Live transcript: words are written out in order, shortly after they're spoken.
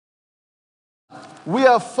We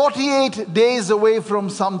are 48 days away from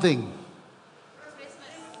something.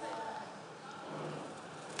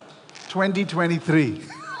 2023.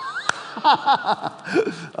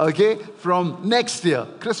 Okay, from next year.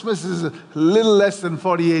 Christmas is a little less than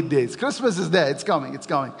 48 days. Christmas is there, it's coming.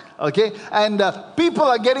 Okay, and people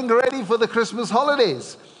are getting ready for the Christmas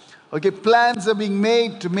holidays. Okay, plans are being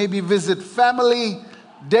made to maybe visit family,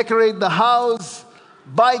 decorate the house,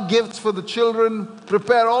 buy gifts for the children,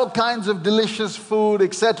 prepare all kinds of delicious food,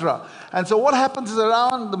 etc. And so what happens is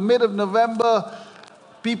around the mid of November,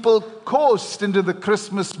 people coast into the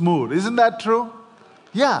Christmas mood. Isn't that true?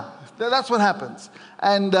 Yeah, that's what happens.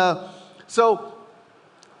 And so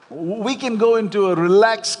we can go into a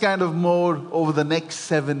relaxed kind of mode over the next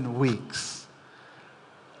 7 weeks.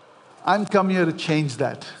 I'm come here to change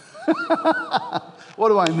that. What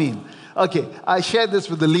do I mean? Okay, I shared this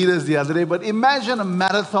with the leaders the other day, but imagine a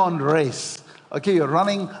marathon race. Okay, you're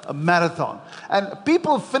running a marathon. And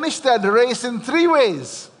people finish that race in 3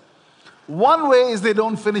 ways. One way is they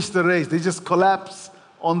don't finish the race. They just collapse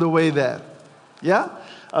on the way there. Yeah?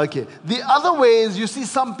 Okay. The other way is you see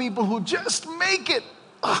some people who just make it.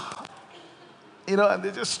 And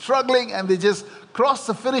they're just struggling and they just cross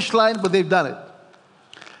the finish line, but they've done it.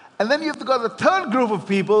 And then you've got the third group of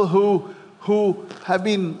people who have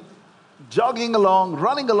been jogging along,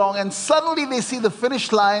 running along, and suddenly they see the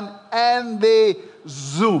finish line and they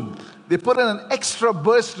zoom. They put in an extra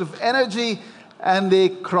burst of energy and they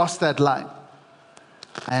cross that line.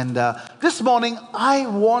 And this morning, I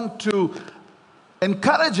want to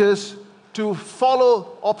encourage us to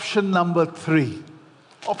follow option number 3.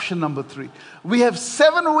 Option number 3. We have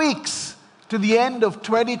 7 weeks to the end of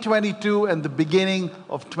 2022 and the beginning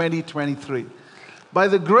of 2023. By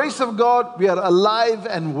the grace of God, we are alive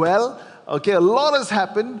and well. Okay, a lot has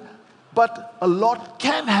happened, but a lot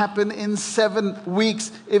can happen in 7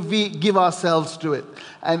 weeks if we give ourselves to it.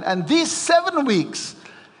 And these 7 weeks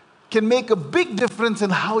can make a big difference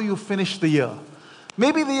in how you finish the year.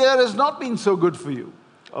 Maybe the year has not been so good for you,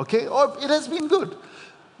 okay? Or it has been good.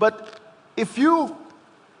 But if you,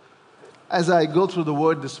 as I go through the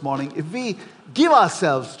word this morning, if we give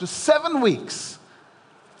ourselves to 7 weeks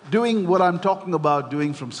doing what I'm talking about,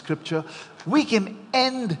 doing from Scripture, we can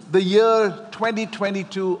end the year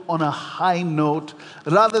 2022 on a high note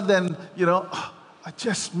rather than, I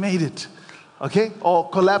just made it, okay? Or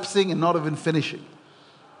collapsing and not even finishing.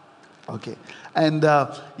 Okay, and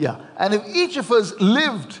and if each of us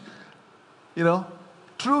lived,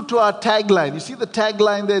 true to our tagline, you see the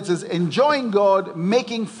tagline there, it says, enjoying God,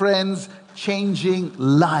 making friends, changing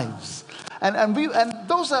lives. And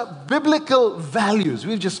those are biblical values.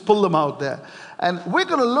 We've just pulled them out there. And we're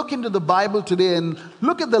going to look into the Bible today and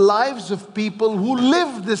look at the lives of people who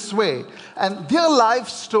live this way. And their life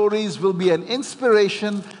stories will be an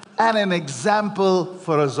inspiration and an example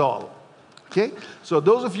for us all. Okay? So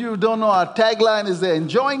those of you who don't know, our tagline is there,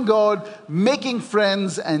 enjoying God, making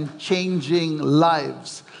friends, and changing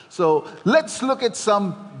lives. So let's look at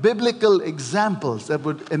some biblical examples that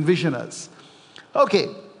would envision us. Okay.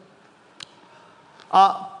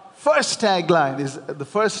 Our first tagline is, the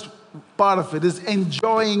first part of it is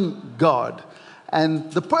enjoying God.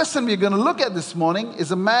 And the person we're going to look at this morning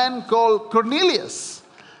is a man called Cornelius.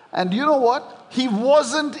 And you know what? He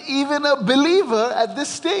wasn't even a believer at this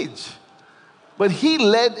stage. But he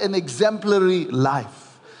led an exemplary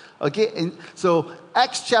life. Okay, and so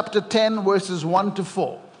Acts chapter 10, verses 1 to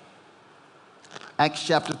 4. Acts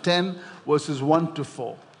chapter 10, verses 1 to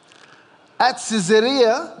 4. At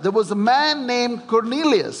Caesarea, there was a man named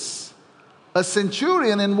Cornelius, a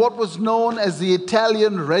centurion in what was known as the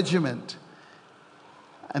Italian regiment.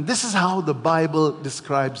 And this is how the Bible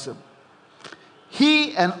describes him.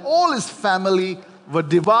 He and all his family were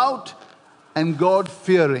devout and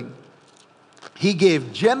God-fearing. He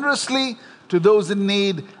gave generously to those in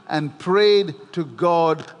need and prayed to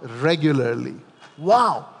God regularly.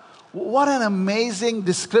 Wow, what an amazing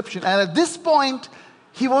description. And at this point,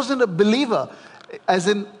 he wasn't a believer, as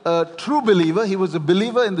in a true believer. He was a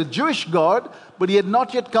believer in the Jewish God, but he had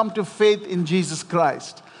not yet come to faith in Jesus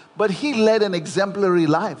Christ. But he led an exemplary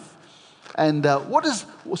life. And what does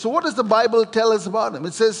the Bible tell us about him?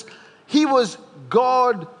 It says he was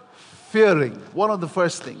God-fearing, one of the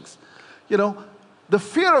first things. The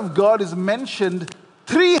fear of God is mentioned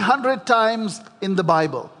 300 times in the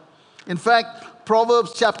Bible. In fact,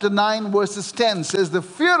 Proverbs chapter 9 verses 10 says, the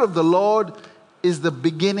fear of the Lord is the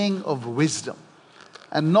beginning of wisdom,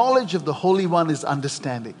 and knowledge of the Holy One is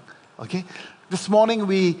understanding. Okay? This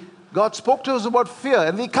morning God spoke to us about fear,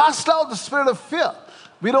 and we cast out the spirit of fear.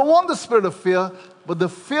 We don't want the spirit of fear, but the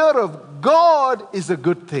fear of God is a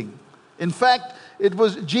good thing. In fact, it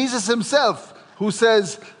was Jesus himself who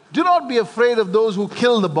says, "Do not be afraid of those who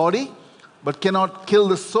kill the body, but cannot kill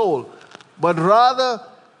the soul, but rather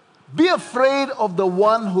be afraid of the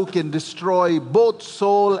one who can destroy both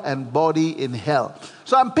soul and body in hell."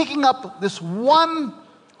 So I'm picking up this one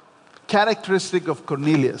characteristic of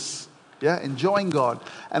Cornelius, enjoying God.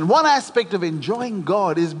 And one aspect of enjoying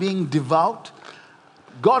God is being devout,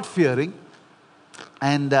 God-fearing,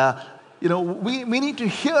 and we need to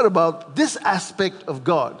hear about this aspect of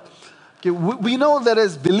God. Okay, we know that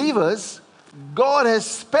as believers, God has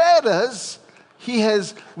spared us.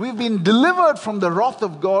 We've been delivered from the wrath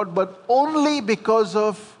of God, but only because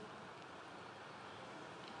of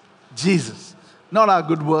Jesus. Not our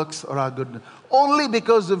good works or our goodness. Only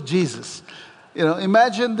because of Jesus.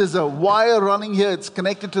 Imagine there's a wire running here. It's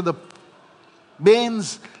connected to the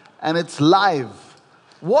veins and it's live.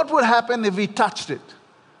 What would happen if we touched it?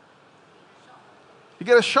 You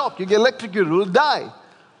get a shock. You get electrocuted. You will die.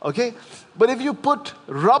 Okay? But if you put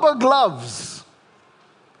rubber gloves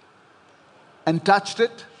and touched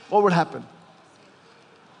it, what would happen?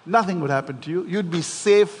 Nothing would happen to you. You'd be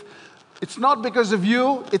safe. It's not because of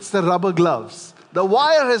you, it's the rubber gloves. The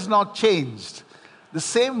wire has not changed. The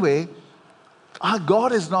same way, our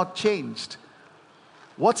God has not changed.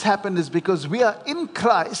 What's happened is because we are in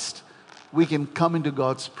Christ, we can come into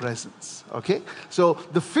God's presence. Okay? So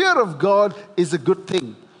the fear of God is a good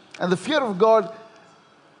thing. And the fear of God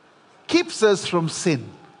keeps us from sin.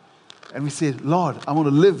 And we say, "Lord, I want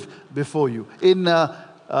to live before you." In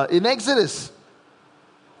Exodus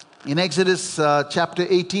chapter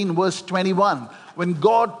 18, verse 21, when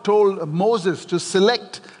God told Moses to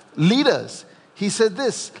select leaders, he said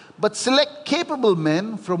this, "But select capable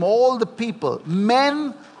men from all the people,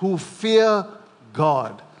 men who fear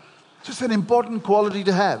God." Just an important quality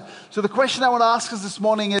to have. So the question I want to ask us this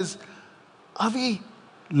morning is, are we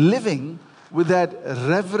living with that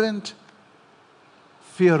reverent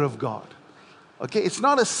fear of God? Okay, it's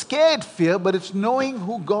not a scared fear, but it's knowing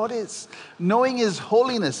who God is, knowing His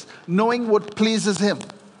holiness, knowing what pleases Him.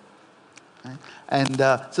 And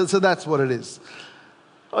so that's what it is.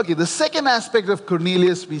 Okay, the second aspect of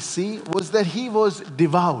Cornelius we see was that he was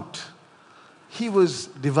devout. He was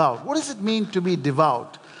devout. What does it mean to be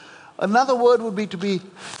devout? Another word would be to be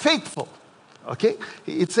faithful. Okay?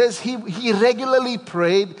 It says he regularly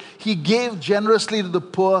prayed, he gave generously to the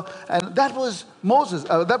poor, and that was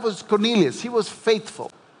that was Cornelius. He was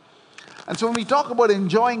faithful. And so when we talk about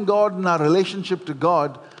enjoying God and our relationship to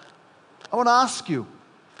God, I want to ask you,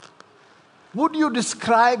 would you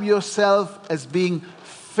describe yourself as being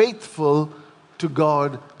faithful to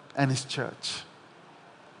God and His church?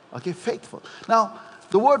 Okay, faithful. Now,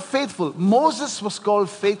 the word faithful, Moses was called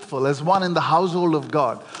faithful as one in the household of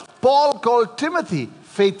God. Paul called Timothy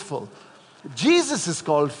faithful. Jesus is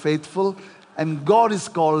called faithful, and God is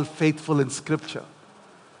called faithful in Scripture.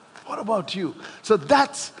 What about you? So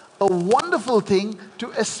that's a wonderful thing to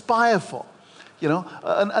aspire for.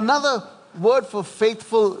 Another word for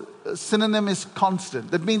faithful synonym is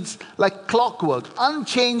constant. That means like clockwork,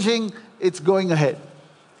 unchanging, it's going ahead.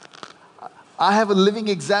 I have a living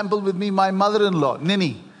example with me, my mother-in-law,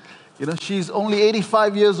 Nini. She's only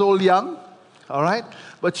 85 years old young, all right?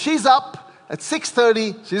 But she's up at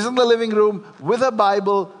 6:30, she's in the living room with her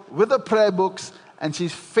Bible, with her prayer books, and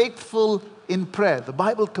she's faithful in prayer. The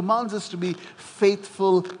Bible commands us to be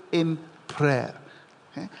faithful in prayer.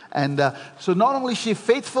 Okay? And so not only is she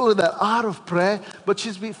faithful in the hour of prayer, but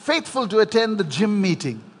she's faithful to attend the gym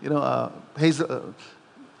meeting.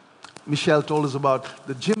 Michelle told us about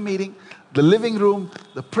the gym meeting, the living room,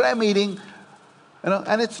 the prayer meeting.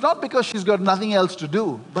 And it's not because she's got nothing else to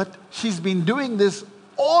do, but she's been doing this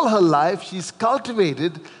all her life. She's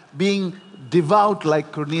cultivated being devout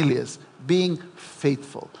like Cornelius, being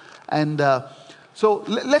faithful. And so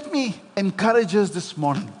let me encourage us this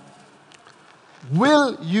morning.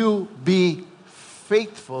 Will you be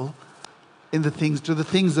faithful to the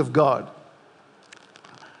things of God?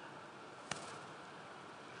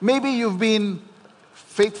 Maybe you've been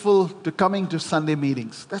faithful to coming to Sunday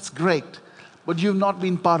meetings. That's great. But you've not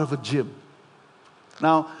been part of a gym.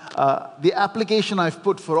 Now, the application I've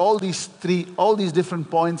put for all these different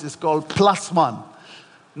points is called +1.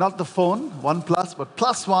 Not the phone, 1+, but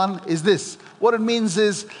 +1 is this. What it means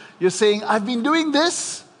is you're saying, I've been doing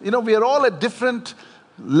this. We are all at different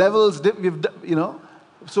levels.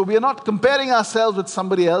 So we are not comparing ourselves with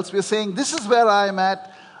somebody else. We're saying, this is where I am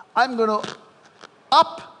at. I'm going to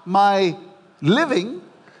up my living.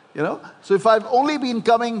 So if I've only been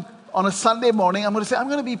coming on a Sunday morning, I'm going to say, I'm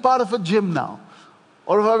going to be part of a gym now.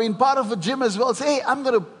 Or if I've been part of a gym as well, say, hey, I'm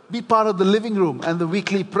going to be part of the living room and the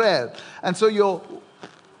weekly prayer. And so your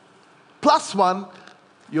 +1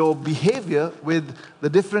 your behavior with the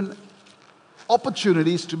different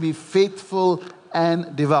opportunities to be faithful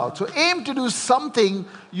and devout. So aim to do something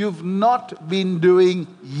you've not been doing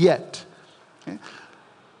yet. Okay?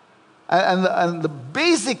 And the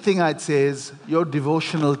basic thing I'd say is your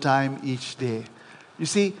devotional time each day. You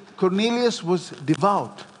see, Cornelius was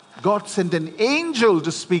devout. God sent an angel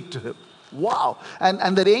to speak to him. Wow.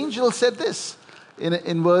 And that angel said this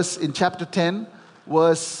in chapter 10,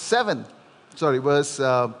 verse 7. Sorry, verse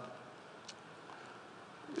 4,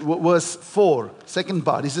 second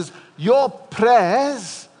part. He says, your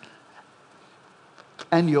prayers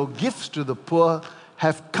and your gifts to the poor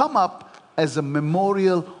have come up as a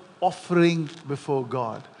memorial offering before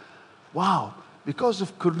God. Wow. Because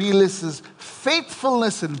of Cornelius'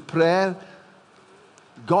 faithfulness in prayer,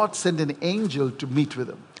 God sent an angel to meet with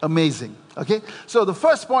him. Amazing. Okay? So the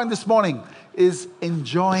first point this morning is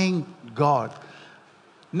enjoying God.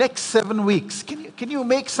 Next 7 weeks, can you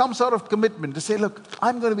make some sort of commitment to say, look,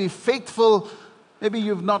 I'm going to be faithful. Maybe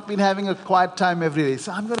you've not been having a quiet time every day.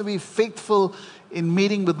 So I'm going to be faithful in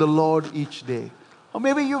meeting with the Lord each day. Or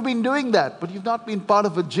maybe you've been doing that, but you've not been part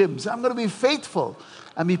of a gym. So I'm going to be faithful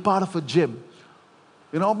and be part of a gym.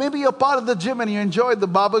 You know, maybe you're part of the gym and you enjoy the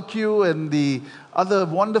barbecue and the other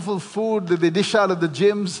wonderful food that they dish out of the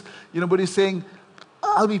gyms. You know, but you're saying,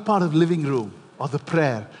 I'll be part of living room or the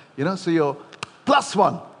prayer. You know, so you're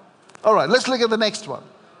 +1. All right, let's look at the next one.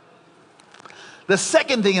 The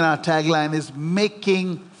second thing in our tagline is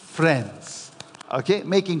making friends. Okay,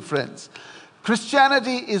 making friends.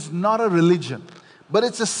 Christianity is not a religion, but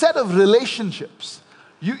it's a set of relationships.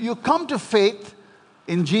 You come to faith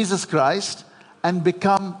in Jesus Christ and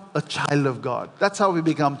become a child of God. That's how we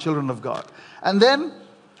become children of God. And then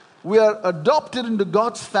we are adopted into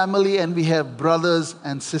God's family and we have brothers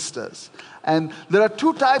and sisters. And there are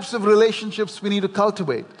 2 types of relationships we need to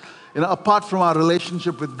cultivate, you know, apart from our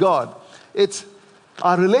relationship with God. It's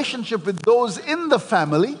our relationship with those in the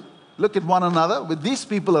family, look at one another, with these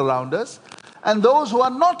people around us, and those who are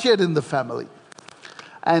not yet in the family.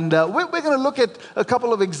 And we're going to look at a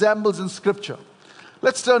couple of examples in Scripture.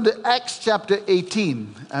 Let's turn to Acts chapter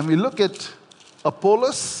 18, and we look at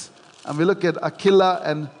Apollos, and we look at Aquila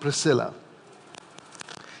and Priscilla.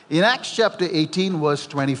 In Acts chapter 18, verse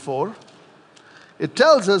 24, it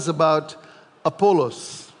tells us about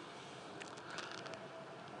Apollos.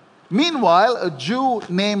 Meanwhile, a Jew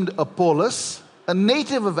named Apollos, a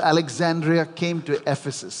native of Alexandria, came to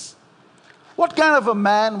Ephesus. What kind of a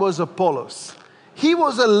man was Apollos? He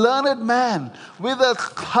was a learned man with a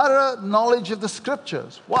thorough knowledge of the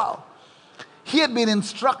Scriptures. Wow. He had been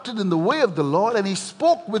instructed in the way of the Lord, and he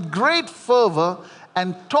spoke with great fervor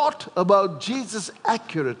and taught about Jesus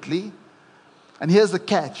accurately. And here's the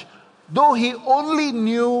catch. Though he only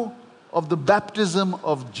knew of the baptism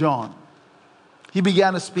of John, he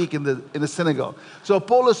began to speak in the synagogue. So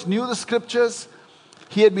Apollos knew the Scriptures.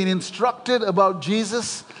 He had been instructed about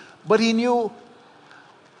Jesus, but he knew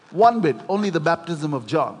one bit, only the baptism of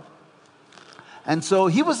John. And so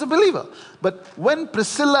he was a believer. But when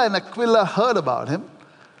Priscilla and Aquila heard about him,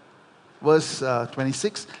 verse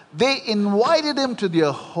 26, they invited him to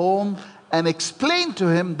their home and explained to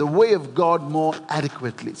him the way of God more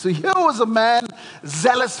adequately. So here was a man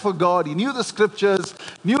zealous for God. He knew the Scriptures,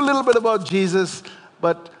 knew a little bit about Jesus,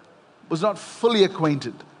 but was not fully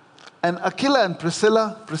acquainted. And Aquila and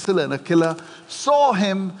Priscilla and Aquila saw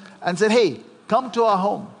him and said, hey, come to our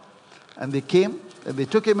home. And they came, and they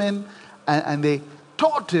took him in, and they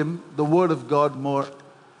taught him the Word of God more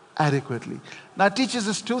adequately. Now it teaches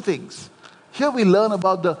us 2 things. Here we learn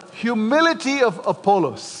about the humility of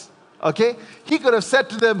Apollos. Okay? He could have said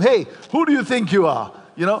to them, hey, who do you think you are?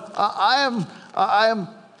 You know, I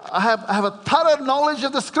have a thorough knowledge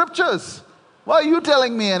of the Scriptures. Why are you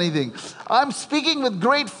telling me anything? I'm speaking with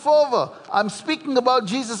great fervor. I'm speaking about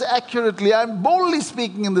Jesus accurately. I'm boldly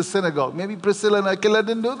speaking in the synagogue. Maybe Priscilla and Aquila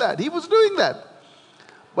didn't do that. He was doing that.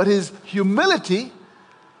 But his humility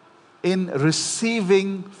in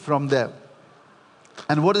receiving from them.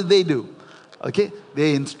 And what did they do? Okay,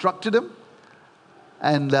 they instructed him.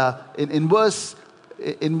 And in verse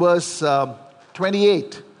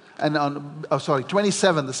 28, and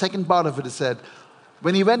 27, the second part of it is said,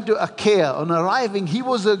 when he went to Achaia, on arriving, he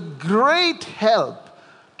was a great help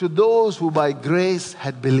to those who by grace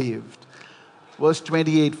had believed. Verse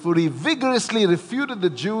 28, for he vigorously refuted the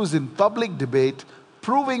Jews in public debate,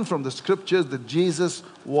 proving from the Scriptures that Jesus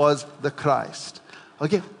was the Christ.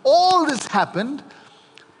 Okay, all this happened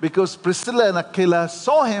because Priscilla and Aquila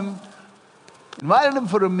saw him, invited him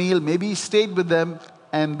for a meal, maybe he stayed with them,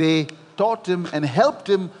 and they taught him and helped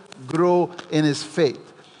him grow in his faith.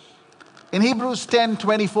 In Hebrews 10,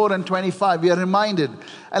 24 and 25, we are reminded,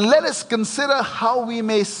 and let us consider how we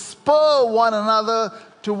may spur one another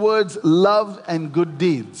towards love and good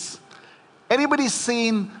deeds. Anybody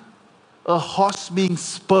seen a horse being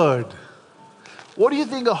spurred? What do you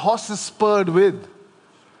think a horse is spurred with?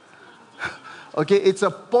 Okay, it's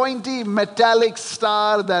a pointy metallic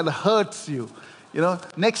star that hurts you. You know,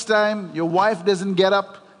 next time your wife doesn't get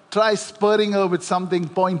up, try spurring her with something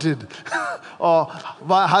pointed. Or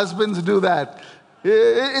husbands do that.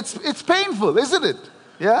 It's painful, isn't it?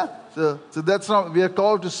 Yeah? So that's not, we are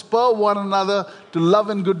called to spur one another to love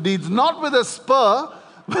and good deeds. Not with a spur,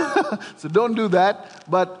 so don't do that.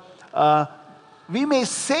 But we may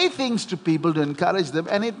say things to people to encourage them,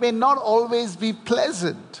 and it may not always be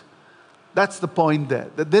pleasant. That's the point there.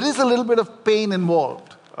 That there is a little bit of pain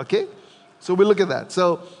involved. Okay? So we'll look at that.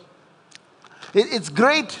 So it's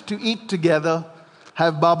great to eat together,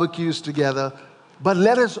 have barbecues together, but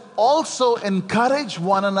let us also encourage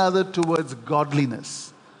one another towards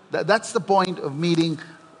godliness. That's the point of meeting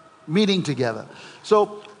together.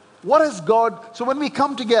 So what has God, so when we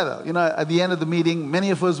come together, you know, at the end of the meeting,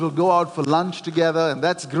 many of us will go out for lunch together, and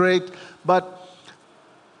that's great, but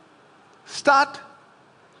start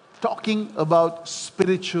talking about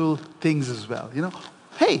spiritual things as well. You know,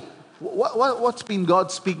 hey, what's been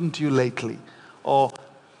God speaking to you lately? Or,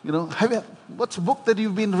 you know, what's a book that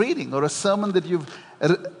you've been reading, or a sermon that you've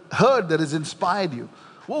heard that has inspired you?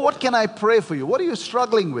 Well, what can I pray for you? What are you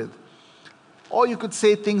struggling with? Or you could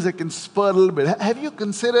say things that can spur a little bit. Have you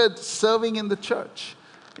considered serving in the church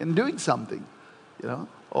and doing something? You know,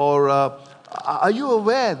 or are you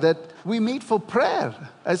aware that we meet for prayer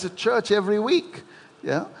as a church every week?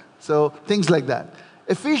 Yeah, so things like that.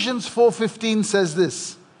 Ephesians 4:15 says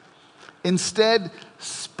this. Instead,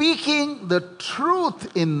 speaking the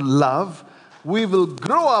truth in love, we will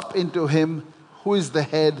grow up into Him who is the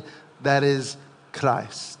head, that is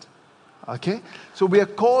Christ. Okay? So we are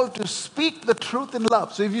called to speak the truth in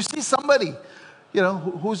love. So if you see somebody, you know,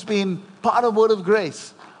 who's been part of Word of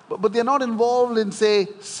Grace, but they're not involved in, say,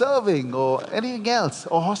 serving or anything else,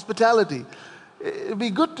 or hospitality, it'd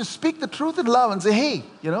be good to speak the truth in love and say, hey,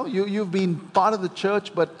 you know, you've been part of the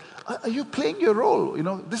church, but are you playing your role? You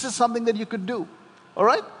know, this is something that you could do. All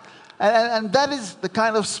right? And that is the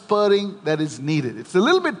kind of spurring that is needed. It's a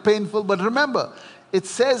little bit painful, but remember, it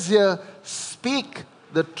says here, speak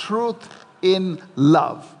the truth in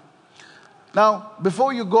love. Now,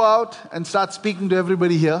 before you go out and start speaking to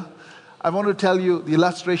everybody here, I want to tell you the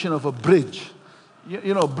illustration of a bridge.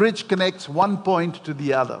 You know, a bridge connects one point to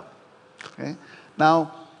the other. Okay?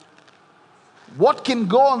 Now, what can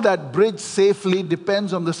go on that bridge safely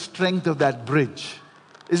depends on the strength of that bridge.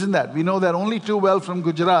 Isn't that? We know that only too well from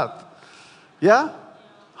Gujarat. Yeah?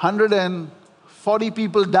 140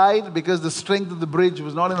 people died because the strength of the bridge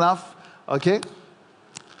was not enough. Okay?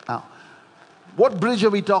 Now, what bridge are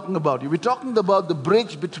we talking about? We're talking about the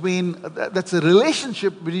bridge between, that's a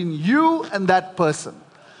relationship between you and that person.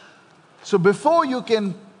 So before you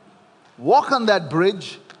can walk on that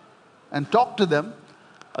bridge and talk to them,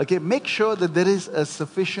 okay, make sure that there is a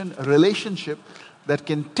sufficient relationship that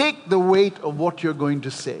can take the weight of what you're going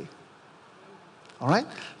to say. All right?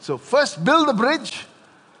 So first build the bridge,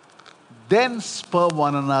 then spur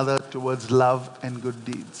one another towards love and good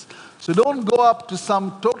deeds. So don't go up to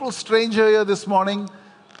some total stranger here this morning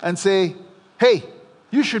and say, hey,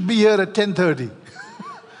 you should be here at 10:30.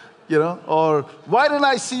 You know, or why didn't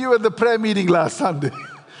I see you at the prayer meeting last Sunday?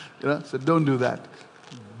 You know, so don't do that.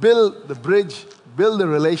 Build the bridge, build the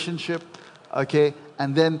relationship, okay,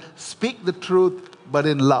 and then speak the truth, but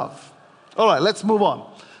in love. All right, let's move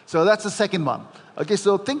on. So that's the second one. Okay,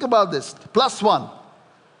 so think about this. Plus one.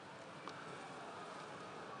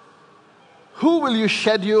 Who will you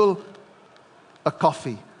schedule a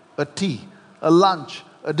coffee, a tea, a lunch,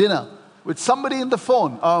 a dinner with somebody in the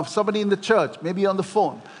phone, or somebody in the church, maybe on the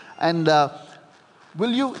phone? And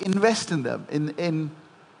will you invest in them, in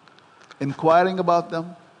inquiring about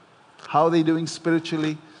them? How are they doing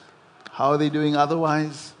spiritually? How are they doing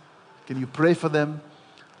otherwise? Can you pray for them?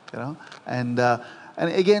 You know, and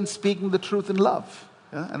again, speaking the truth in love.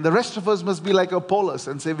 Yeah? And the rest of us must be like Apollos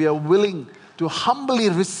and say we are willing to humbly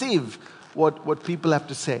receive what people have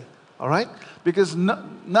to say. All right? Because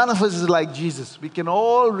none of us is like Jesus. We can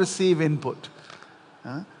all receive input.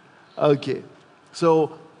 Okay.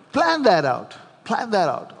 So plan that out. Plan that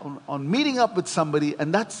out on meeting up with somebody,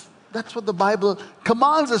 and that's what the Bible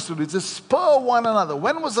commands us to do. It's to spur one another.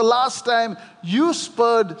 When was the last time you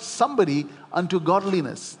spurred somebody unto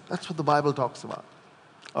godliness? That's what the Bible talks about.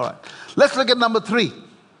 All right. Let's look at number 3.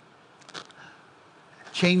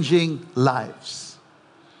 Changing lives.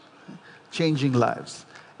 Changing lives.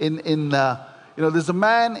 there's a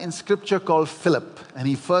man in Scripture called Philip, and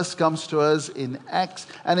he first comes to us in Acts.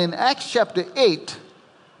 And in Acts chapter 8,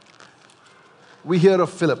 we hear of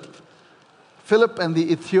Philip. Philip and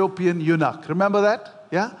the Ethiopian eunuch. Remember that?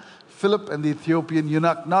 Yeah? Philip and the Ethiopian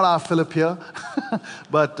eunuch. Not our Philip here.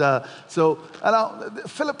 But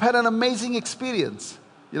Philip had an amazing experience.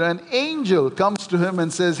 An angel comes to him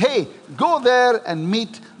and says, hey, go there and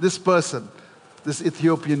meet this person, this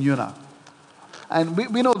Ethiopian eunuch. And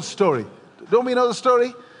we know the story. Don't we know the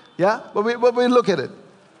story? Yeah? But we look at it.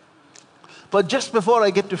 But just before I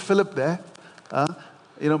get to Philip there,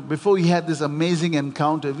 before he had this amazing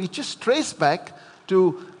encounter, we just trace back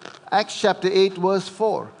to Acts chapter 8, verse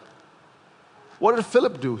 4. What did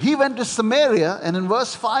Philip do? He went to Samaria, and in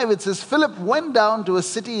verse 5 it says, Philip went down to a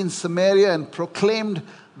city in Samaria and proclaimed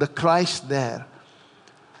the Christ there.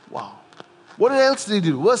 Wow. What else did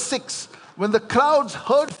he do? Verse 6. When the crowds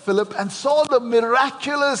heard Philip and saw the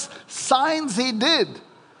miraculous signs he did,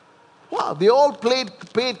 wow, they all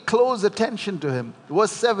paid close attention to him.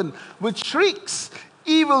 Verse 7. With shrieks,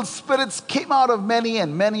 evil spirits came out of many,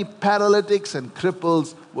 and many paralytics and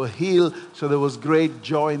cripples were healed. So there was great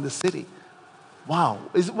joy in the city. Wow.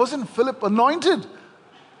 Wasn't Philip anointed?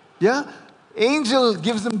 Yeah? Angel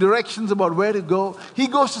gives him directions about where to go. He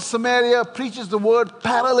goes to Samaria, preaches the word,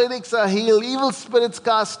 paralytics are healed, evil spirits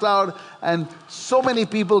cast out, and so many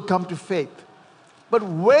people come to faith. But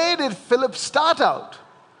where did Philip start out?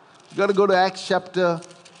 You've got to go to Acts chapter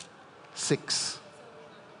 6,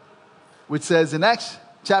 which says in Acts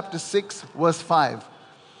chapter 6, verse 5,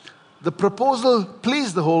 the proposal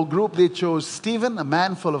pleased the whole group. They chose Stephen, a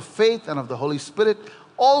man full of faith and of the Holy Spirit,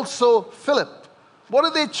 also Philip. What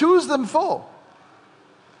did they choose them for?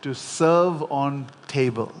 To serve on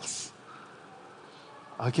tables.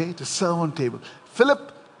 Okay, to serve on tables.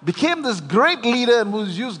 Philip became this great leader and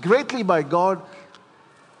was used greatly by God,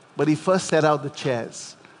 but he first set out the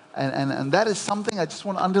chairs. And that is something I just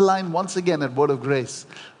want to underline once again at Word of Grace.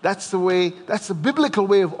 That's the biblical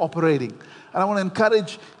way of operating. And I want to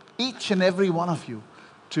encourage each and every one of you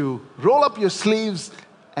to roll up your sleeves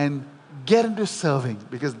and get into serving,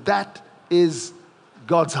 because that is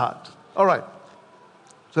God's heart. All right.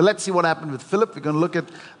 So let's see what happened with Philip. We're going to look at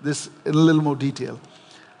this in a little more detail.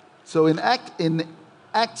 So in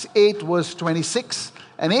Acts 8, verse 26,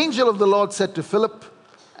 an angel of the Lord said to Philip,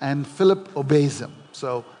 and Philip obeys him.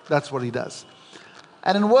 So that's what he does.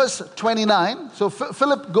 And in verse 29, so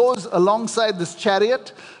Philip goes alongside this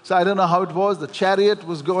chariot. So I don't know how it was. The chariot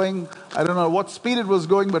was going, I don't know what speed it was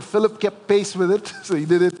going, but Philip kept pace with it. So he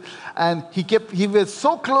did it. And he was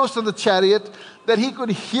so close to the chariot that he could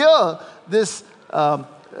hear this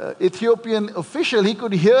Ethiopian official. He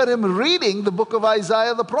could hear him reading the book of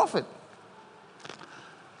Isaiah the prophet.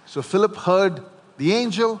 So Philip heard the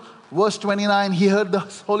angel. Verse 29, he heard the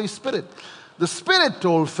Holy Spirit. The Spirit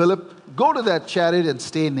told Philip, go to that chariot and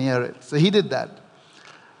stay near it. So he did that.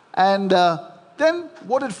 And then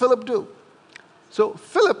what did Philip do? So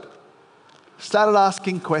Philip started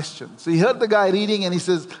asking questions. So he heard the guy reading and he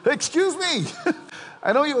says, excuse me,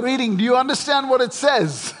 I know you're reading. Do you understand what it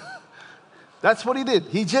says? That's what he did.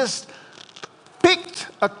 He just picked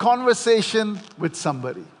a conversation with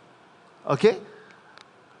somebody. Okay?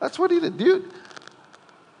 That's what he did.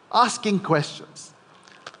 Asking questions.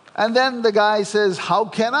 And then the guy says, how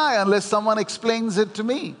can I unless someone explains it to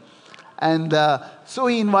me? And so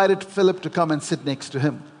he invited Philip to come and sit next to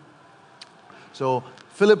him. So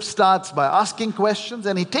Philip starts by asking questions,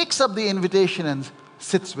 and he takes up the invitation and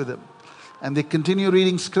sits with him. And they continue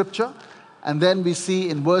reading scripture. And then we see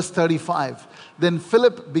in verse 35, then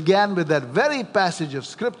Philip began with that very passage of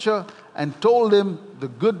scripture and told him the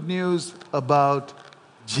good news about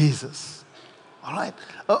Jesus. All right?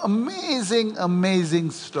 An amazing, amazing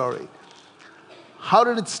story. How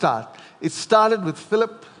did it start? It started with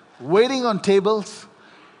Philip waiting on tables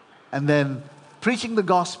and then preaching the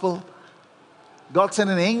gospel. God sent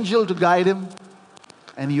an angel to guide him,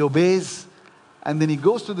 and he obeys. And then he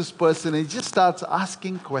goes to this person and he just starts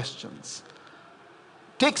asking questions.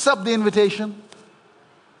 Takes up the invitation,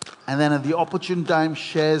 and then at the opportune time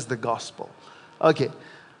shares the gospel. Okay.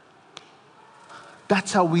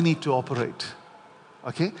 That's how we need to operate.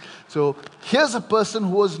 Okay? So here's a person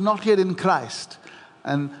who was not yet in Christ.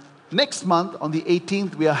 And next month, on the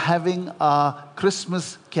 18th, we are having our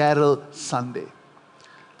Christmas Carol Sunday.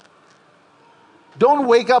 Don't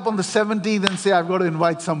wake up on the 17th and say, I've got to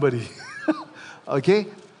invite somebody. Okay?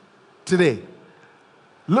 Today.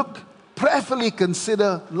 Look, prayerfully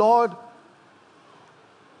consider, Lord,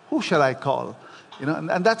 who shall I call?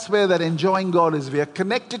 And that's where that enjoying God is. We are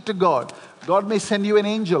connected to God. God may send you an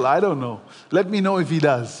angel. I don't know. Let me know if He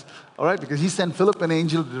does. All right, because he sent Philip an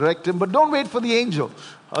angel to direct him. But don't wait for the angel.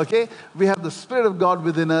 Okay, we have the Spirit of God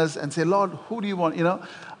within us, and say, Lord, who do you want?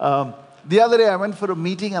 The other day I went for a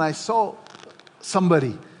meeting and I saw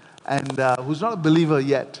somebody and who's not a believer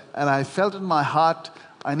yet, and I felt in my heart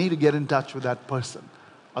I need to get in touch with that person.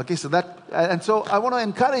 Okay, so I want to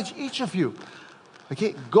encourage each of you.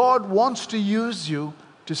 Okay, God wants to use you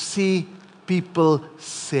to see people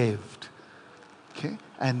saved. Okay,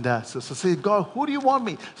 and so say, God, who do you want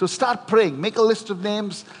me? So start praying. Make a list of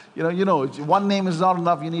names. One name is not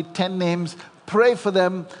enough. You need 10 names. Pray for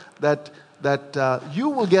them that you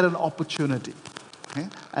will get an opportunity. Okay?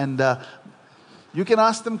 And you can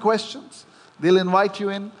ask them questions. They'll invite you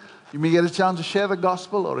in. You may get a chance to share the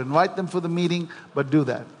gospel or invite them for the meeting, but do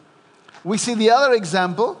that. We see the other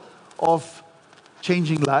example of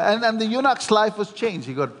changing life. And the eunuch's life was changed.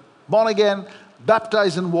 He got born again,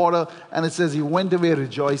 baptized in water, and it says he went away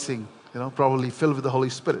rejoicing, probably filled with the Holy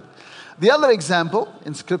Spirit. The other example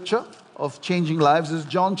in Scripture of changing lives is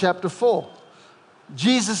John chapter 4.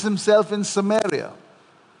 Jesus himself in Samaria.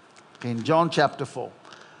 Okay, in John chapter 4.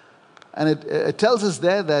 And it tells us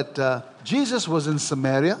there that Jesus was in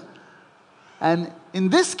Samaria. And in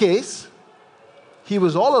this case, he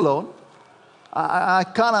was all alone. I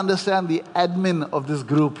can't understand the admin of this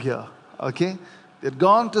group here. Okay? They've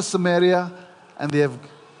gone to Samaria and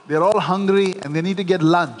they're all hungry and they need to get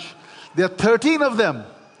lunch. There are 13 of them.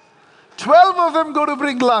 12 of them go to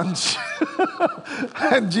bring lunch.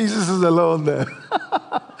 And Jesus is alone there.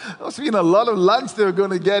 Must have been a lot of lunch they were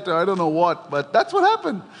going to get, or I don't know what, but that's what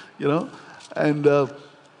happened, And well,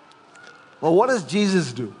 what does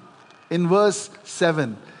Jesus do? In verse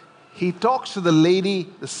 7, he talks to the lady,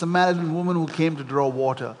 the Samaritan woman who came to draw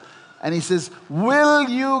water. And he says, will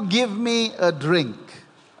you give me a drink?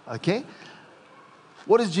 Okay?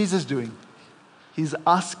 What is Jesus doing? He's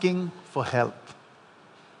asking for help.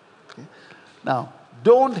 Okay? Now,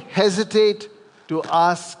 don't hesitate to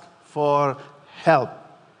ask for help.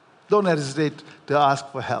 Don't hesitate to ask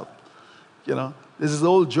for help. This is the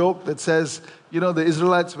old joke that says, the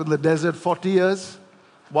Israelites were in the desert 40 years.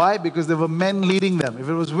 Why? Because there were men leading them. If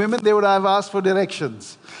it was women, they would have asked for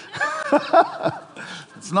directions.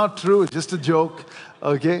 It's not true. It's just a joke.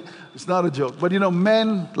 Okay? It's not a joke. But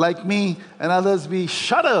men like me and others, we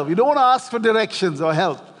shudder. We don't want to ask for directions or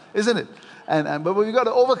help, isn't it? But we've got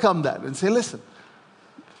to overcome that and say, listen,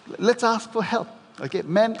 let's ask for help. Okay?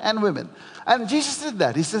 Men and women. And Jesus did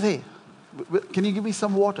that. He said, hey, can you give me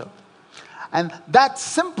some water? And that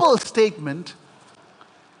simple statement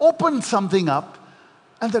opened something up,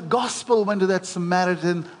 and the gospel went to that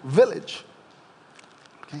Samaritan village.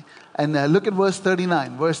 Okay? And look at verse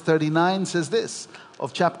 39. Verse 39 says this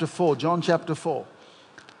of chapter 4, John chapter 4.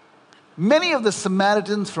 Many of the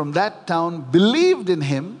Samaritans from that town believed in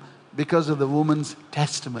him because of the woman's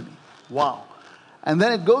testimony. Wow. And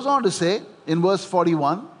then it goes on to say in verse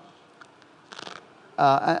 41,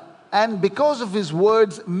 and because of his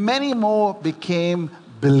words, many more became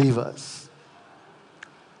believers.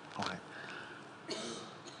 Okay.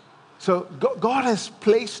 So God has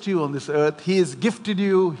placed you on this earth. He has gifted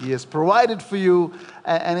you. He has provided for you.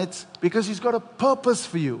 And it's because he's got a purpose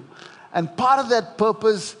for you. And part of that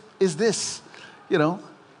purpose is this,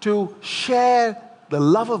 to share the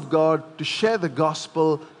love of God, to share the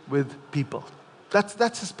gospel with people.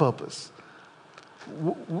 That's his purpose.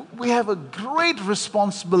 We have a great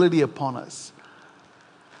responsibility upon us.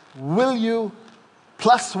 Will you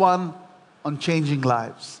 +1 on changing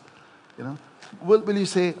lives? Will you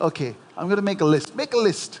say, okay, I'm going to make a list. Make a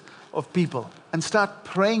list of people and start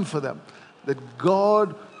praying for them that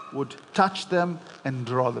God would touch them and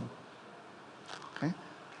draw them. Okay?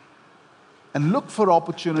 And look for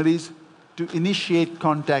opportunities to initiate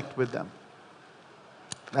contact with them.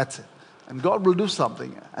 That's it. And God will do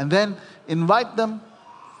something. And then invite them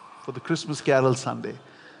for the Christmas Carol Sunday.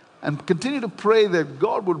 And continue to pray that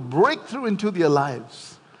God would break through into their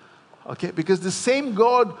lives. Okay? Because the same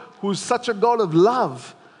God who's such a God of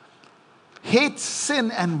love hates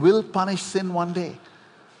sin and will punish sin one day.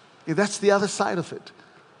 Okay, that's the other side of it.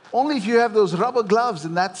 Only if you have those rubber gloves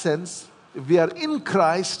in that sense, if we are in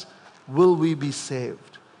Christ, will we be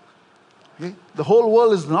saved. Okay? The whole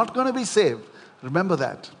world is not going to be saved. Remember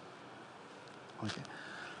that. Okay.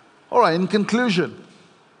 All right, in conclusion,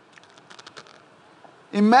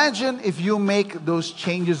 imagine if you make those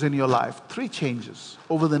changes in your life, 3 changes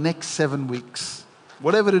over the next 7 weeks,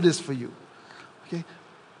 whatever it is for you. Okay?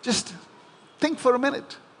 Just think for a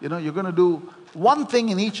minute. You're going to do one thing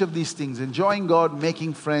in each of these things, enjoying God,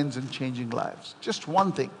 making friends, and changing lives. Just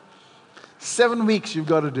one thing. 7 weeks you've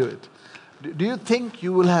got to do it. Do you think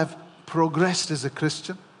you will have progressed as a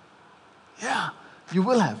Christian? Yeah, you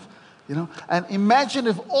will have. And imagine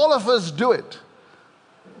if all of us do it.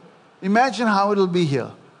 Imagine how it'll be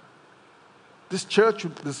here. This church,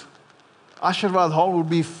 this Asharvad Hall will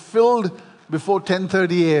be filled before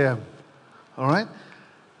 10:30 a.m. All right?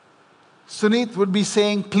 Suneet would be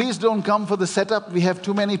saying, please don't come for the setup. We have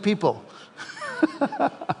too many people.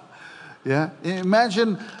 Yeah.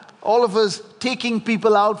 Imagine all of us taking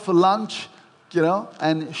people out for lunch,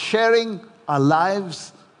 and sharing our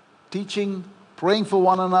lives, teaching, praying for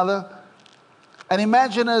one another. And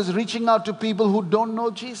imagine us reaching out to people who don't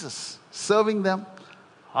know Jesus, serving them,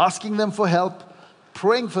 asking them for help,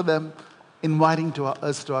 praying for them, inviting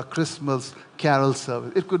us to our Christmas carol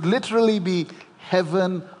service. It could literally be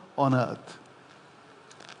heaven on earth.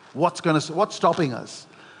 What's stopping us?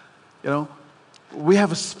 We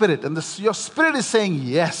have a spirit, and your spirit is saying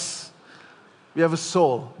yes. We have a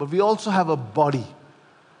soul, but we also have a body.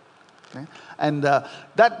 Okay? And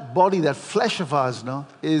that body, that flesh of ours,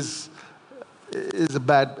 is a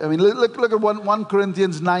bad. I mean, look at 1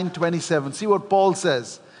 Corinthians 9:27. See what Paul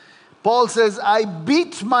says. Paul says, I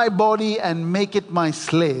beat my body and make it my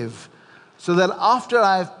slave, so that after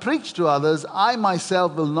I have preached to others, I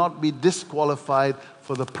myself will not be disqualified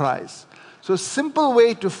for the prize. So a simple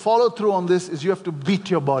way to follow through on this is you have to beat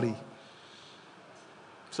your body.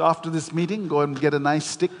 So after this meeting, go and get a nice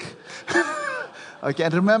stick. Okay,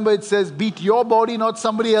 and remember it says beat your body, not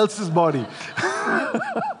somebody else's body.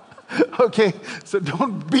 Okay, so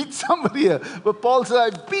don't beat somebody else. But Paul said, I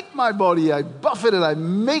beat my body, I buffet it, I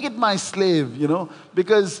make it my slave,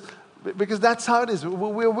 because that's how it is.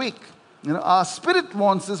 We're weak. Our spirit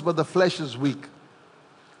wants this, but the flesh is weak.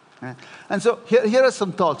 And so here are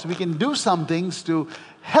some thoughts. We can do some things to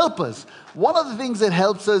help us. One of the things that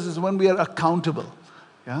helps us is when we are accountable.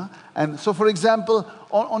 Yeah? And so, for example,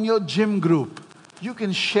 on your gym group, you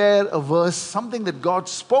can share a verse, something that God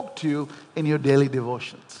spoke to you in your daily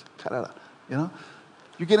devotions.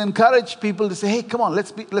 You can encourage people to say, hey, come on,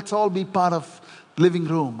 let's all be part of living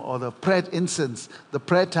room, or the prayer incense, the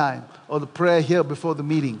prayer time, or the prayer here before the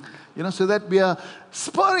meeting. So that we are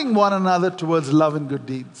spurring one another towards love and good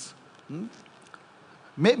deeds.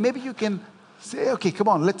 Maybe you can say, okay, come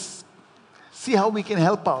on, let's see how we can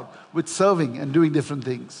help out with serving and doing different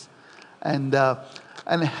things. And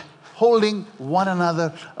holding one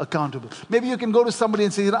another accountable. Maybe you can go to somebody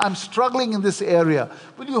and say, I'm struggling in this area.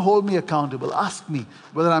 Will you hold me accountable? Ask me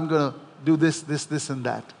whether I'm going to do this, and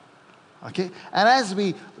that. Okay? And as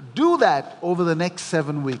we do that over the next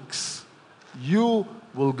 7 weeks, you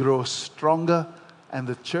will grow stronger, and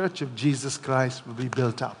the church of Jesus Christ will be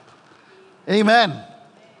built up. Amen.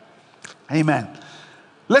 Amen.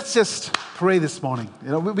 Let's just pray this morning.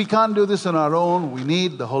 We can't do this on our own. We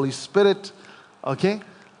need the Holy Spirit. Okay?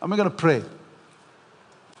 And we're going to pray.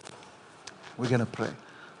 We're going to pray.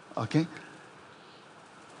 Okay?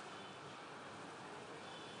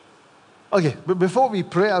 Okay, but before we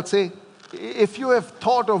pray, I'll say, if you have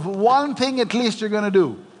thought of one thing at least you're going to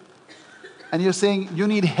do, and you're saying you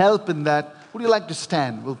need help in that, would you like to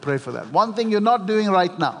stand? We'll pray for that. One thing you're not doing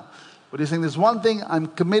right now, but you're saying there's one thing I'm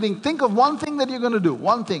committing. Think of one thing that you're going to do.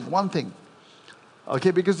 One thing.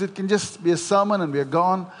 Okay, because it can just be a sermon and we're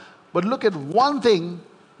gone. But look at one thing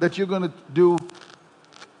that you're going to do,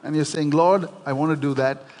 and you're saying, Lord, I want to do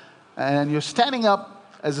that. And you're standing up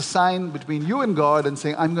as a sign between you and God and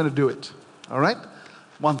saying, I'm going to do it. All right?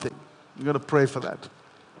 One thing. You're going to pray for that.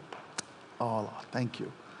 Oh, Lord, thank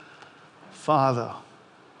you. Father,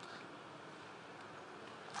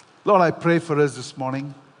 Lord, I pray for us this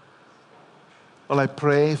morning. Lord, I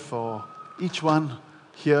pray for each one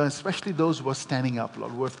here, especially those who are standing up,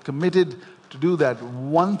 Lord, who have committed to do that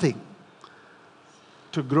one thing,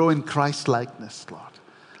 to grow in Christ-likeness, Lord.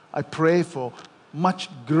 I pray for much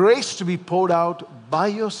grace to be poured out by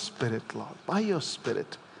your Spirit, Lord, by your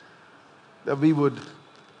Spirit, that we would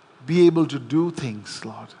be able to do things,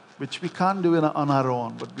 Lord, which we can't do on our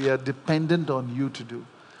own, but we are dependent on you to do.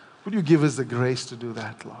 Would you give us the grace to do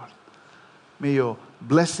that, Lord? May your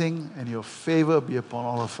blessing and your favor be upon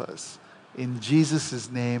all of us. In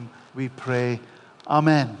Jesus' name we pray.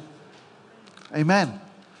 Amen. Amen.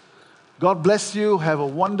 God bless you. Have a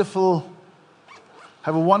wonderful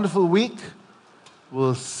week.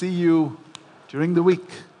 We'll see you during the week.